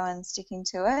having a go and sticking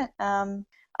to it.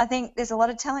 I think there's a lot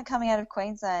of talent coming out of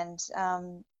Queensland.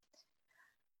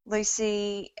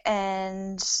 Lucy,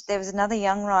 and there was another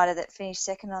young rider that finished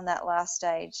second on that last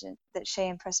stage, and that she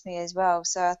impressed me as well.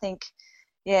 So I think,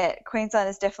 yeah, Queensland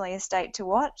is definitely a state to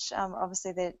watch.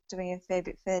 Obviously, they're doing a fair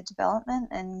bit for development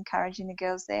and encouraging the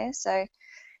girls there. So,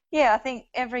 yeah, I think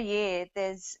every year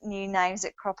there's new names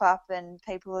that crop up and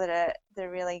people that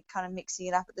are really kind of mixing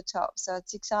it up at the top. So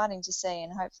it's exciting to see,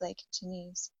 and hopefully it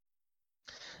continues.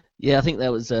 Yeah, I think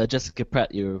that was Jessica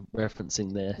Pratt you were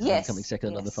referencing there, coming Yes,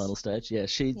 second on the final yes, stage. Yeah,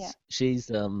 yeah.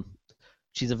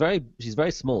 she's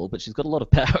very small, but she's got a lot of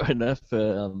power in her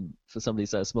for somebody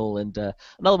so small. And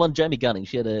another one, Jamie Gunning.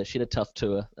 She had a tough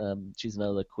tour. She's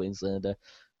another Queenslander.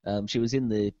 She was in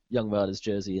the Young Riders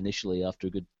jersey initially after a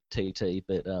good TT,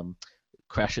 but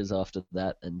crashes after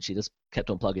that, and she just kept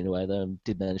on plugging away there and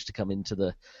did manage to come into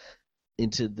the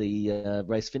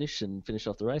race finish and finish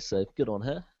off the race. So good on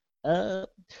her. I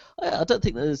don't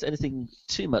think there's anything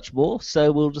too much more,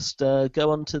 so we'll just go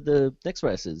on to the next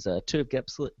races, Tour of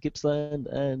Gippsland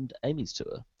and Amy's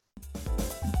Tour.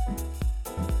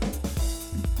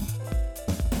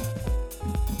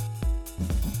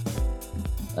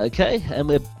 Okay, and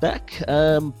we're back.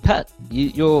 Pat,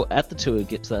 you're at the Tour of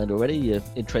Gippsland already. You're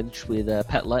entrenched with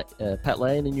Pat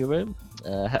Lane in your room.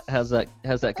 How's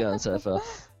that going so far?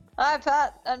 Hi,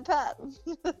 Pat and Pat.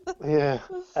 Yeah.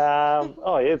 Yeah,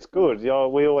 it's good. Yeah,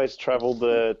 we always travel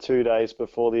the 2 days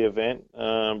before the event.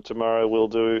 Tomorrow we'll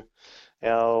do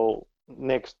our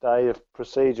next day of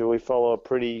procedure. We follow a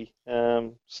pretty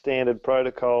standard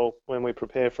protocol when we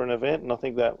prepare for an event, and I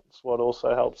think that's what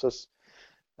also helps us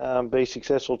be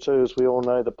successful too, as we all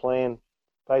know the plan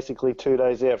basically 2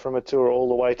 days out from a tour all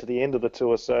the way to the end of the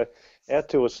tour. So our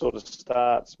tour sort of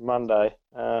starts Monday.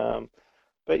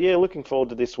 But yeah, looking forward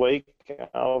to this week.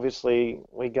 Obviously,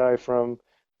 we go from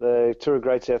the Tour of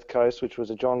Great South Coast, which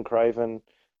was a John Craven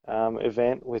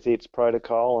event with its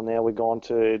protocol, and now we've gone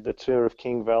to the Tour of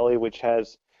King Valley, which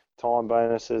has time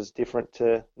bonuses different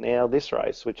to now this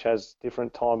race, which has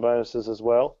different time bonuses as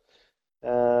well.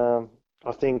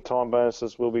 I think time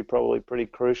bonuses will be probably pretty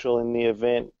crucial in the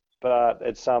event, but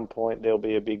at some point there'll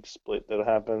be a big split that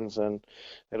happens, and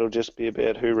it'll just be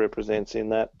about who represents in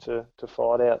that to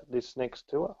fight out this next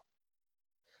tour.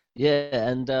 Yeah,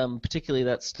 and particularly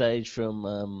that stage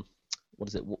from what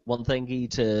is it,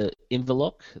 Wonthaggi to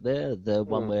Inverloch there, the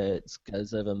one where it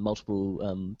goes over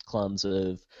multiple climbs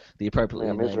of the appropriately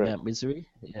named Mount Misery.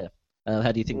 Yeah.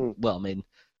 How do you think? Well, I mean,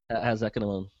 how's that going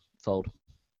to unfold?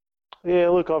 Yeah,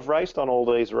 look, I've raced on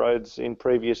all these roads in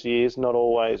previous years, not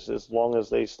always as long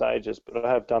as these stages, but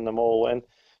I have done them all, and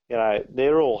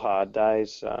they're all hard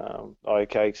days.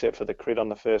 Okay, except for the crit on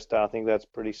the first day. I think that's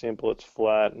pretty simple. It's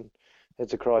flat and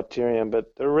it's a criterium,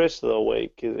 but the rest of the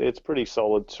week, it's pretty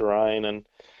solid terrain, and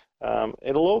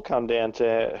it'll all come down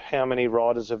to how many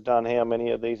riders have done how many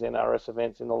of these NRS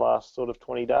events in the last sort of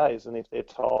 20 days, and if they're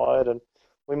tired, and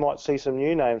we might see some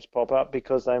new names pop up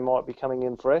because they might be coming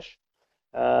in fresh.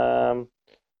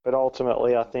 But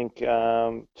ultimately, I think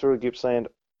Tour of Gippsland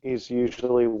is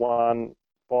usually won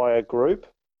by a group,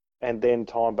 and then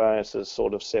time bonuses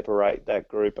sort of separate that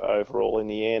group overall in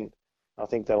the end. I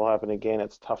think that'll happen again.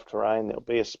 It's tough terrain. There'll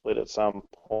be a split at some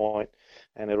point,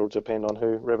 and it'll depend on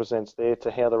who represents there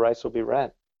to how the race will be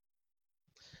ran.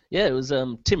 Yeah, it was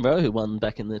Tim Rowe who won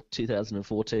back in the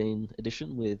 2014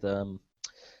 edition, with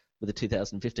the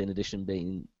 2015 edition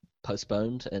being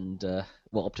postponed and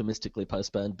optimistically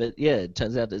postponed, but yeah, it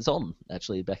turns out it's on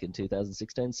actually back in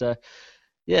 2016. So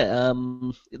yeah,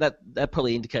 that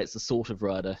probably indicates the sort of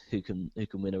rider who can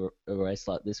win a race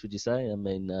like this. Would you say? I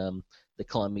mean, the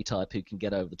climb me type who can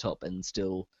get over the top and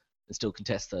still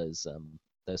contest those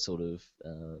sort of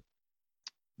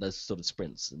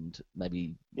sprints, and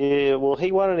maybe. Yeah, well,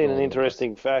 he won it in an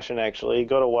interesting fashion, actually. He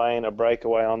got away in a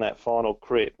breakaway on that final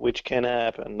crit, which can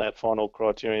happen. That final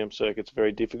criterium circuit's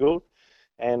very difficult,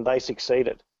 and they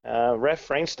succeeded. Raf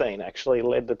Frenstein actually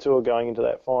led the tour going into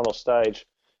that final stage,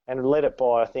 and led it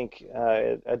by, I think,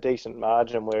 a decent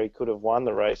margin where he could have won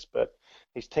the race, but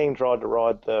his team tried to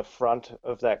ride the front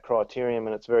of that criterium,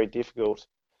 and it's very difficult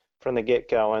from the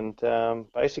get-go, and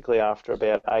basically after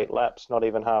about 8 laps, not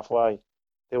even halfway,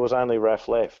 there was only Raf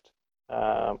left,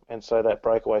 and so that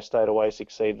breakaway stayed away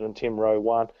succeeded, and Tim Rowe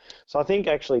won. So I think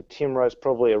actually Tim Rowe's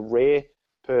probably a rare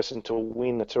person to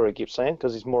win the Tour of Gippsland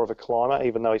because he's more of a climber,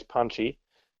 even though he's punchy,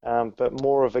 but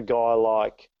more of a guy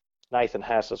like Nathan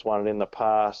Haas has won it in the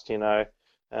past,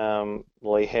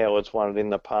 Lee Howard's won it in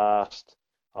the past.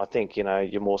 I think,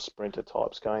 your more sprinter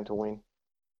type's going to win.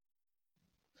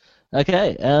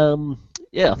 Okay,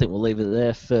 yeah, I think we'll leave it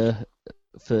there for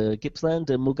for Gippsland,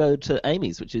 and we'll go to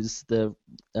Amy's, which is the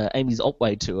Amy's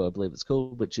Otway Tour, I believe it's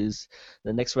called, which is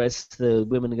the next race the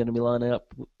women are going to be lining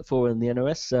up for in the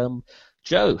NRS.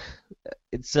 Joe,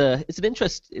 it's an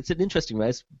interesting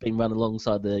race being run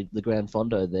alongside the Gran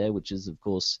Fondo there, which is of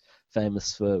course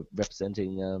famous for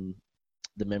representing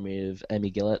the memory of Amy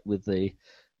Gillett with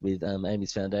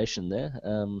Amy's Foundation there,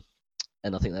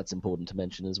 and I think that's important to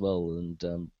mention as well.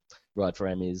 And Ride for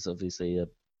Amy is obviously a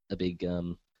big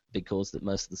cause that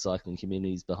most of the cycling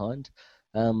community is behind.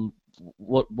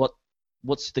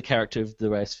 What's the character of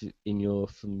the race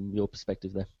from your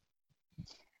perspective there?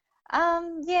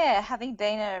 Yeah, having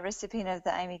been a recipient of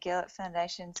the Amy Gillett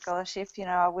Foundation scholarship,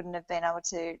 I wouldn't have been able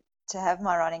to have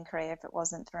my riding career if it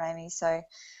wasn't for Amy. So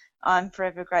I'm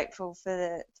forever grateful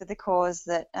for the cause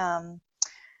that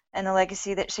and the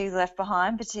legacy that she's left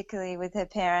behind, particularly with her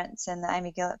parents and the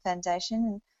Amy Gillett Foundation,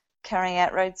 and carrying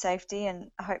out road safety. And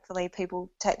hopefully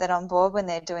people take that on board when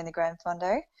they're doing the Gran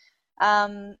Fondo.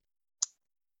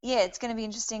 Yeah, it's going to be an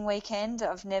interesting weekend.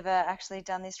 I've never actually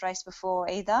done this race before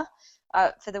either.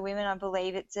 For the women, I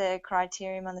believe it's a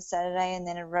criterium on the Saturday and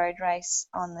then a road race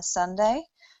on the Sunday.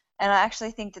 And I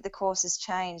actually think that the course has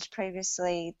changed.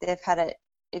 Previously, they've had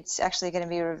it's actually going to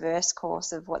be a reverse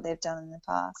course of what they've done in the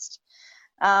past.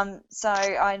 So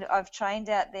I've trained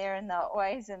out there in the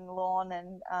Otways and Lawn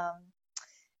and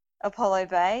Apollo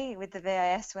Bay with the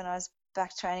VIS when I was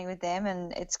back training with them,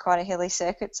 and it's quite a hilly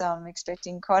circuit, so I'm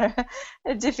expecting quite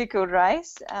a difficult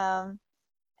race. And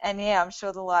yeah, I'm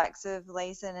sure the likes of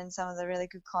Leeson and some of the really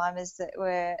good climbers that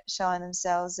were showing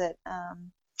themselves at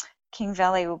King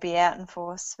Valley will be out in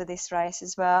force for this race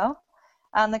as well.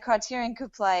 The criterion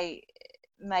could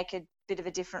make a bit of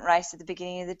a different race at the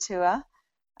beginning of the tour,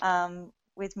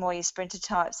 with more your sprinter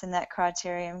types in that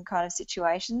criterium kind of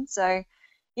situation. So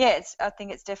yeah, I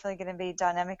think it's definitely going to be a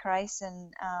dynamic race,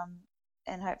 and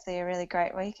hopefully a really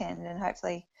great weekend, and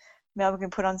hopefully Melbourne can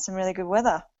put on some really good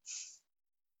weather.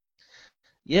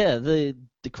 Yeah, the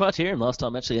criterium last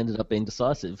time actually ended up being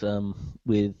decisive,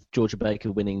 with Georgia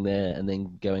Baker winning there and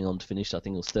then going on to finish, I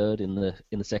think it was third in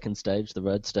the second stage, the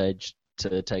road stage,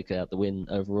 to take out the win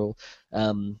overall.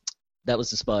 That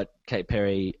was despite Kate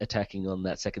Perry attacking on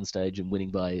that second stage and winning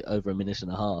by over a minute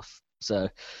and a half. So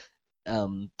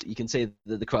you can see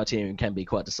that the criterium can be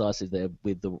quite decisive there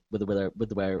with the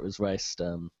way it was raced.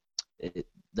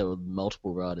 There were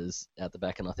multiple riders out the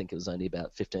back, and I think it was only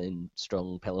about 15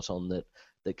 strong peloton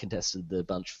that contested the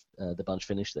bunch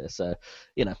finish there. So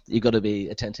you've got to be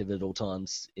attentive at all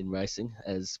times in racing,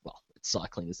 as well. It's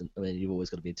cycling, isn't? I mean, you've always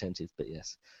got to be attentive, but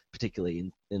yes,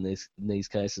 particularly in these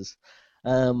cases.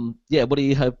 Yeah, what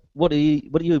are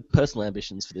your personal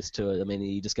ambitions for this tour? I mean, are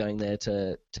you just going there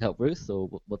to help Ruth, or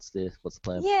what's the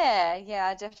plan? Yeah,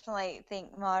 I definitely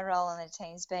think my role in the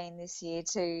team's been this year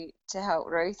to help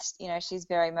Ruth. She's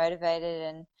very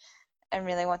motivated and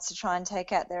really wants to try and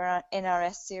take out their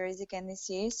NRS series again this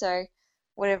year. So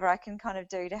whatever I can kind of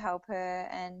do to help her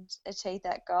and achieve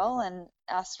that goal, and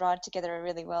us ride together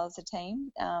really well as a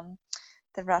team,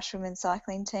 the Rush Women's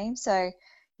Cycling team. So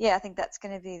yeah, I think that's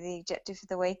going to be the objective for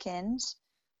the weekend,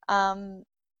 and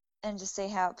just see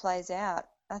how it plays out.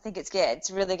 I think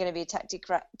it's really going to be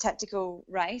a tactical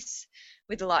race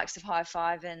with the likes of High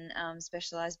Five and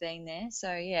Specialized being there.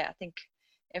 So yeah, I think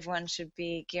everyone should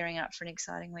be gearing up for an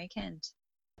exciting weekend.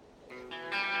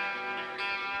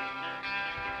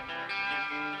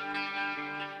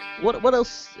 What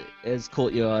else has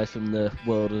caught your eye from the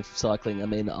world of cycling? I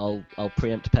mean, I'll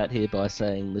preempt Pat here by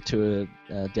saying the Tour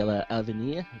de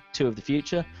l'Avenir, Tour of the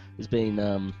Future, has been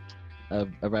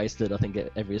a race that I think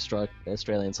every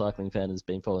Australian cycling fan has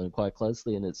been following quite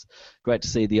closely, and it's great to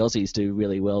see the Aussies do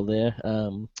really well there.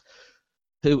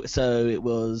 So it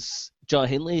was Jai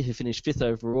Hindley who finished 5th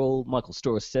overall, Michael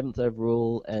Storer 7th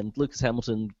overall, and Lucas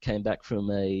Hamilton came back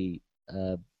from a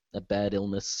bad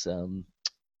illness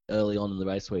early on in the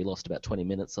race where he lost about 20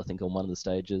 minutes, I think, on one of the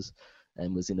stages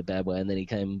and was in a bad way. And then he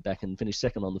came back and finished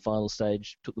second on the final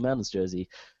stage, took the Mountains jersey.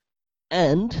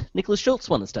 And Nicholas Schultz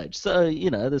won the stage. So,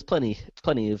 there's plenty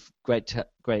of great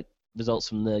results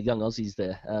from the young Aussies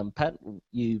there. Pat,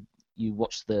 you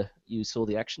saw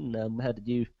the action. How did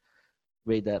you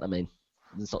read that? I mean,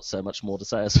 there's not so much more to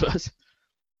say, I suppose.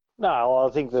 No,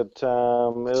 I think that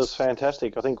it was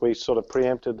fantastic. I think we sort of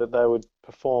preempted that they would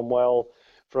perform well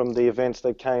from the events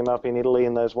that came up in Italy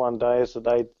in those 1 days that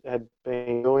they had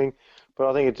been doing. But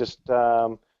I think it just,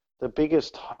 the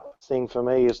biggest thing for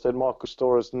me is that Michael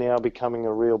Storer is now becoming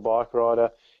a real bike rider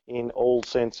in all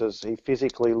senses. He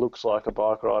physically looks like a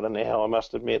bike rider now, I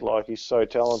must admit. Like, he's so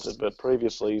talented, but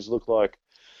previously he's looked like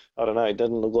I don't know, he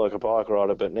doesn't look like a bike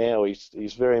rider, but now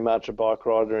he's very much a bike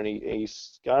rider, and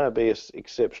he's going to be an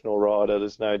exceptional rider.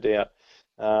 There's no doubt.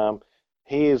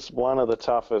 He is one of the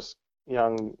toughest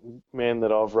young men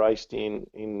that I've raced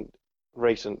in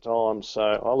recent times. So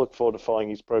I look forward to following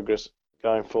his progress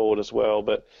going forward as well.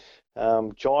 But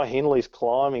Jai Hindley's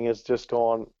climbing has just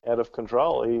gone out of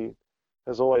control. He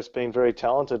has always been very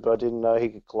talented, but I didn't know he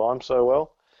could climb so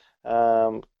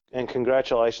well. And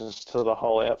congratulations to the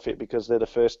whole outfit, because they're the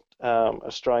first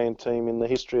Australian team in the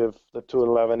history of the Tour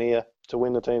de l'Avenir to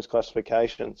win the team's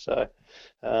classification. So,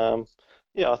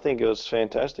 yeah, I think it was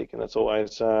fantastic, and it's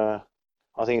always,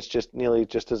 I think it's just nearly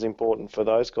just as important for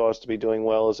those guys to be doing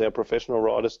well as our professional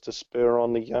riders to spur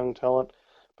on the young talent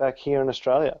back here in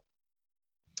Australia.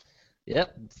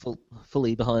 Yep,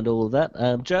 fully behind all of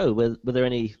that. Joe, were there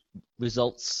any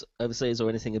results overseas or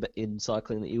anything in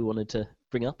cycling that you wanted to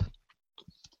bring up?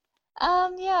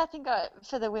 Yeah, I think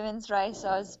for the women's race,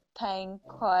 I was paying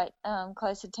quite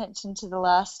close attention to the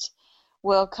last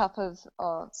World Cup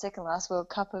or second last World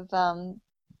Cup of the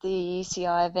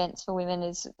UCI events for women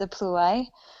is the Plouay,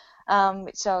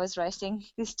 which I was racing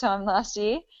this time last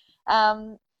year.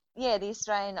 Yeah, the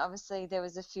Australian, obviously there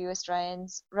was a few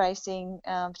Australians racing,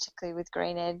 particularly with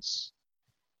Green Edge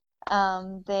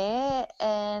there,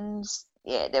 and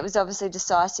yeah, there was obviously a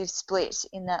decisive split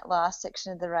in that last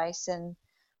section of the race, and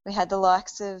we had the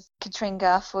likes of Katrine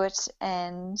Garfoot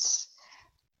and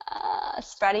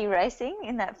Spratty racing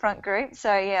in that front group.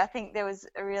 So yeah, I think there was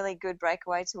a really good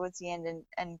breakaway towards the end,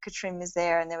 and Katrine was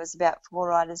there, and there was about 4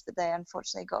 riders, but they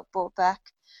unfortunately got brought back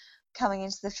coming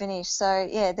into the finish. So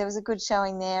yeah, there was a good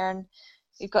showing there, and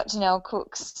you've got Janelle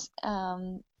Cooks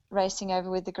racing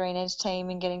over with the Green Edge team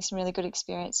and getting some really good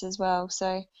experience as well.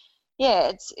 So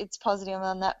yeah, it's positive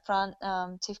on that front.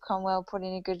 Tiff Cromwell put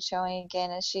in a good showing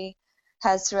again, as she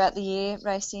has throughout the year,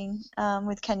 racing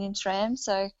with Canyon SRAM.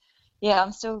 So yeah,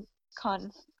 I'm still kind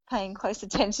of paying close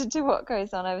attention to what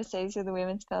goes on overseas with the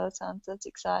women's peloton. So it's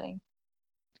exciting.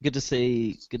 Good to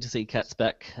see Kat's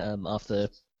back after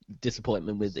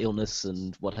disappointment with illness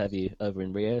and what have you over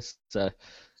in Rio. So,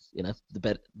 you know,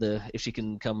 if she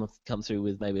can come through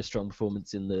with maybe a strong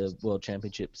performance in the World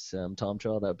Championships time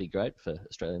trial, that would be great for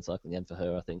Australian cycling and for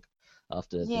her, I think.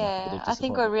 After yeah, I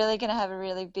think we're really going to have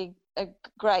a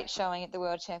great showing at the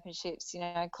World Championships. You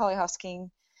know, Chloe Hosking,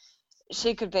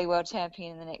 she could be world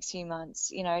champion in the next few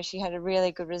months. You know, she had a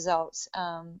really good result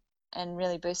and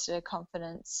really boosted her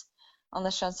confidence on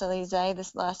the Champs-Élysées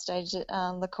this last stage at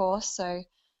the course. So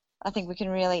I think we can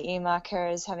really earmark her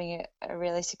as having a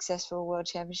really successful World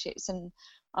Championships, and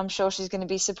I'm sure she's going to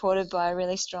be supported by a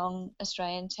really strong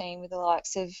Australian team with the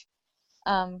likes of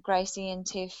Gracie and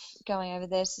Tiff going over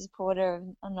there to support her.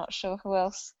 I'm not sure who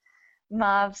else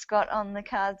Marv's got on the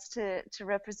cards to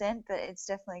represent, but it's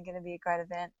definitely going to be a great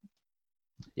event.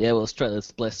 Yeah, well,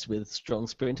 Australia's blessed with strong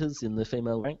sprinters in the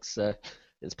female ranks, so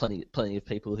there's plenty of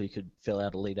people who could fill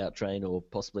out a lead-out train or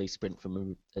possibly sprint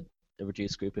from a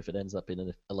reduced group if it ends up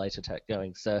in a late attack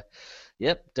going. So,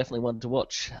 yep, definitely one to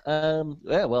watch.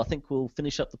 Yeah, well, I think we'll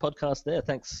finish up the podcast there.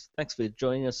 Thanks for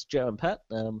joining us, Joe and Pat.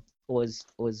 Always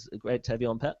great to have you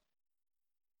on, Pat.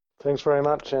 Thanks very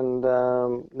much, and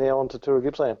now on to Tour of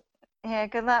Gippsland. Yeah,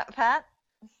 good luck, Pat.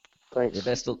 Thanks. Yeah,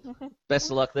 best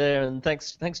of luck there, and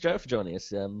thanks Joe for joining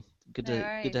us. Good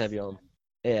to have you on.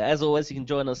 Yeah, as always, you can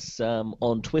join us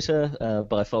on Twitter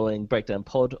by following Breakdown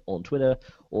Pod on Twitter,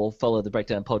 or follow the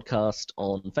Breakdown Podcast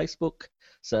on Facebook.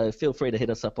 So feel free to hit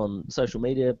us up on social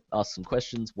media, ask some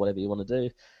questions, whatever you want to do,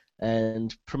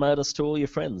 and promote us to all your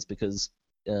friends, because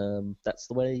that's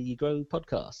the way you grow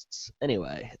podcasts.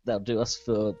 Anyway, that'll do us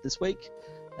for this week.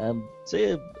 See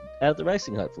you out at the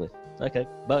racing, hopefully. Okay,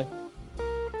 bye.